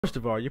First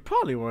of all, you're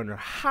probably wondering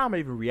how I'm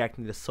even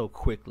reacting to this so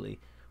quickly.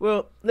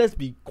 Well, let's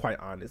be quite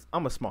honest.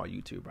 I'm a small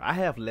YouTuber. I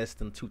have less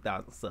than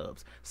 2,000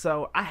 subs,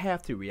 so I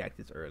have to react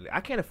this early. I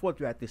can't afford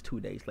to react this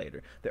 2 days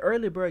later. The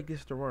early bird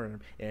gets the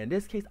worm, and in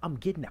this case, I'm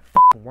getting that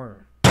fucking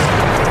worm.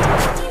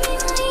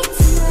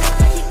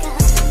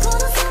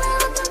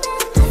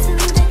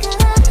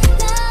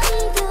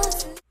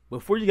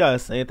 Before you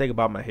guys say anything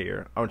about my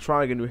hair, I'm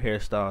trying to get a new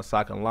hairstyle so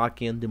I can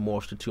lock in the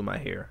moisture to my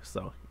hair.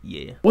 So,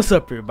 yeah. What's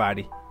up,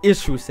 everybody?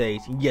 It's True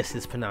Sage. Yes,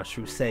 it's pronounced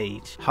True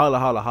Sage. Holla,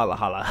 holla, holla,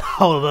 holla.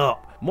 Hold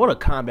up. Mortal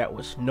Kombat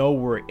was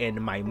nowhere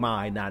in my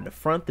mind, not in the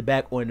front, the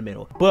back, or in the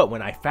middle. But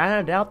when I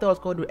found out that I was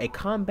going to do a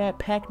Kombat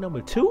pack number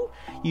 2,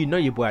 you know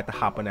your boy had to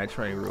hop on that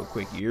train real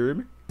quick. You hear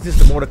me? This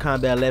is the Mortal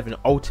Kombat 11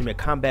 Ultimate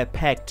Kombat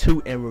Pack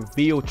 2 and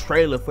reveal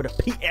trailer for the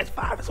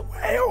PS5 as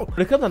well.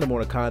 When it comes down to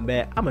Mortal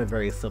Kombat, I'm a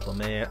very simple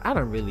man. I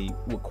don't really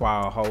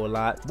require a whole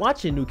lot.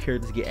 Watching new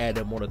characters get added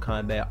to Mortal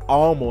Kombat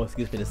almost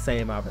gives me the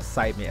same amount of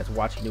excitement as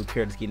watching new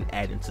characters getting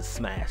added into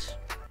Smash.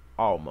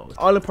 Almost.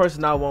 Only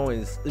person I want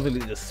is really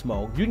just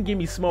smoke. You can give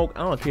me smoke,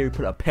 I don't care if you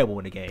put a pebble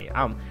in the game.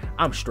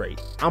 I'm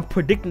straight. I'm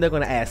predicting they're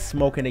gonna add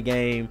smoke in the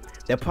game.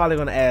 They're probably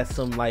gonna add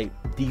some like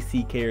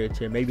DC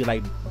character, maybe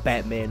like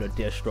Batman or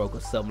Deathstroke or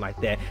something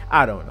like that.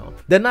 I don't know.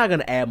 They're not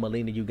gonna add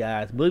Mileena, you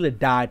guys. Mileena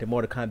died in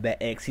Mortal Kombat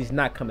X. He's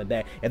not coming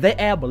back. If they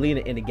add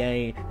Mileena in the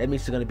game, that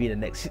means she's gonna be the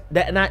next.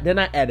 They're not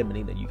adding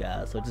Mileena, you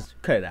guys. So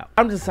just cut it out.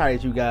 I'm just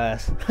excited, you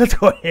guys. Let's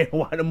go ahead and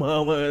watch the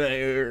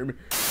mama.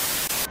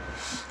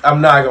 I'm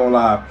not gonna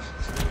lie.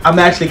 I'm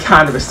actually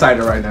kind of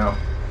excited right now.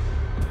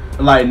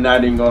 Like,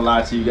 not even gonna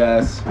lie to you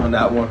guys on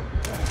that one.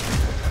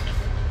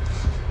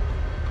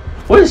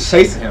 What is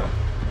chasing him?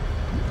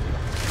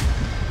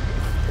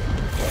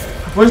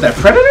 What is that,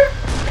 Predator?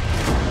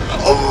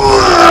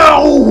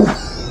 Oh!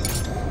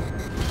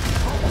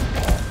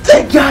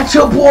 They got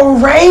your boy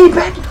Rain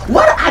back.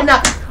 What did I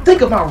not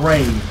think about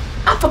Rain?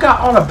 I forgot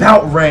all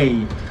about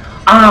Rain.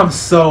 I'm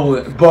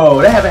so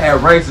bro. They haven't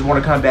had Rain since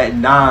Mortal Kombat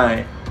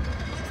 9.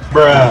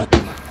 Bruh.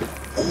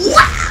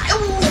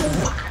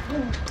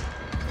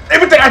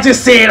 Everything I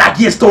just said, I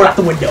get thrown out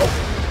the window.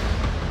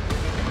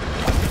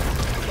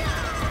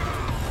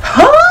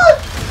 Huh?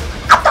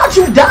 I thought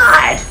you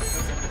died.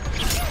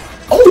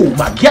 Oh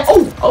my god.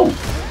 Oh.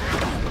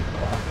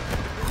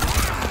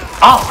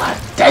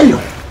 Oh, damn.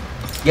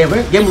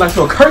 Gave me like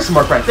a curse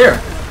mark right there.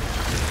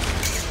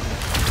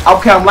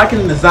 Okay, I'm liking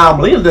the design.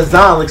 Mileena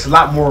design looks a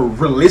lot more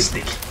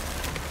realistic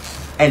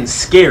and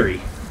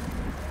scary.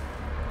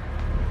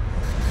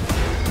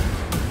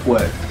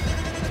 What?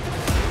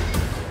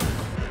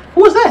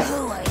 Who is that?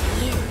 Who are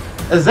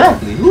you?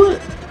 Exactly. Who?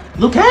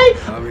 Luke Cage?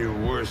 I'm your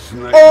worst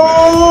nightmare.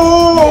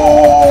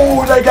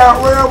 Oh, they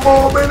got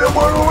Rambo in the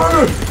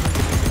mother.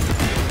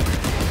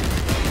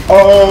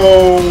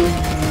 Oh.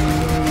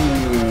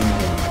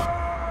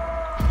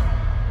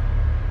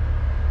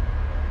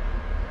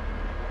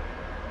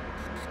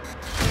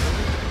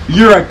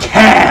 You're a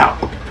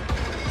cap.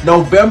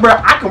 November?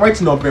 I can wait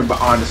till November,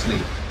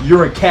 honestly.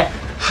 You're a cap.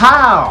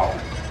 How?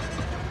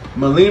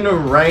 Mileena,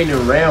 Rain,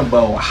 and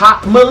Rambo.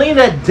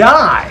 Mileena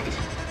died.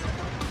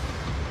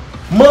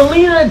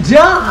 Mileena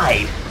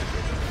died.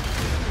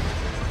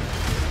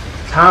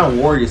 Time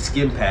Warrior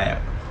skin pad.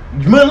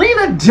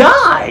 Mileena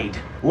died.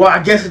 Well, I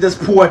guess it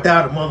just poured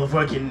out a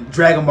motherfucking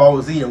Dragon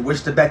Ball Z and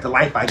wished it back to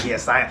life, I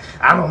guess. I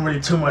don't really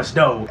too much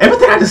know.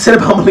 Everything I just said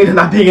about Mileena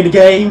not being in the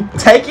game,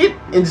 take it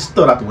and just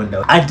throw it out the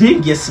window. I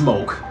did get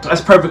smoke. That's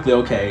perfectly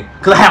okay.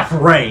 Because I have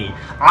Rain.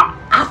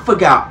 I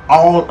forgot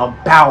all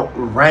about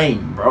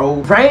Rain, bro.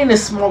 Rain and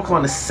Smoke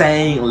on the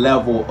same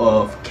level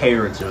of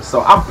character,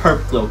 so I'm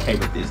perfectly okay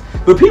with this.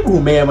 But people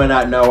who may or may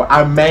not know,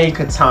 I main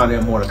Katana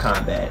in Mortal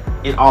Kombat,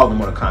 in all the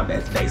Mortal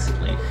Kombats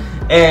basically.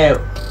 And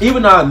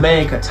even though I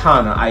main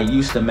Katana, I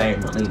used to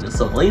main Mileena.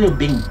 So Mileena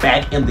being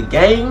back in the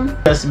game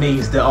just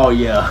means that, oh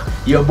yeah,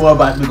 your boy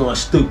about to be going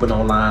stupid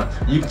online.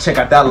 You can check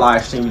out that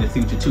live stream in the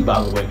future too,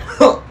 by the way.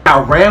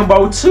 Now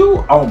Rambo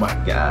 2, oh my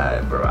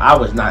god, bro. I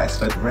was not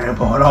expecting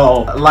Rambo at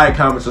all. Like,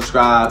 comment,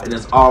 subscribe, and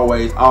as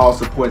always, all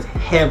support is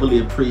heavily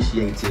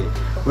appreciated.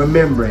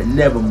 Remember,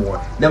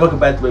 nevermore. Never go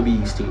back to where we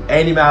used to.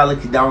 Any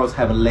Maliki downloads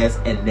have less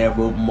and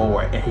never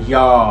more. And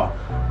y'all,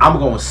 I'm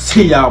gonna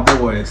see y'all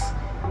boys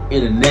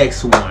in the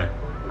next one.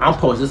 I'm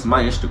posting this on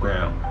my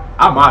Instagram.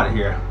 I'm out of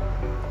here.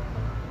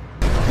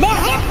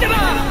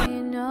 He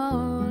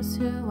knows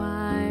who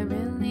I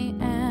really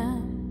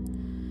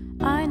am.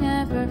 I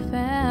never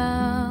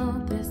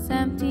felt this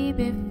empty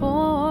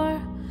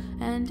before,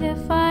 and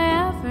if I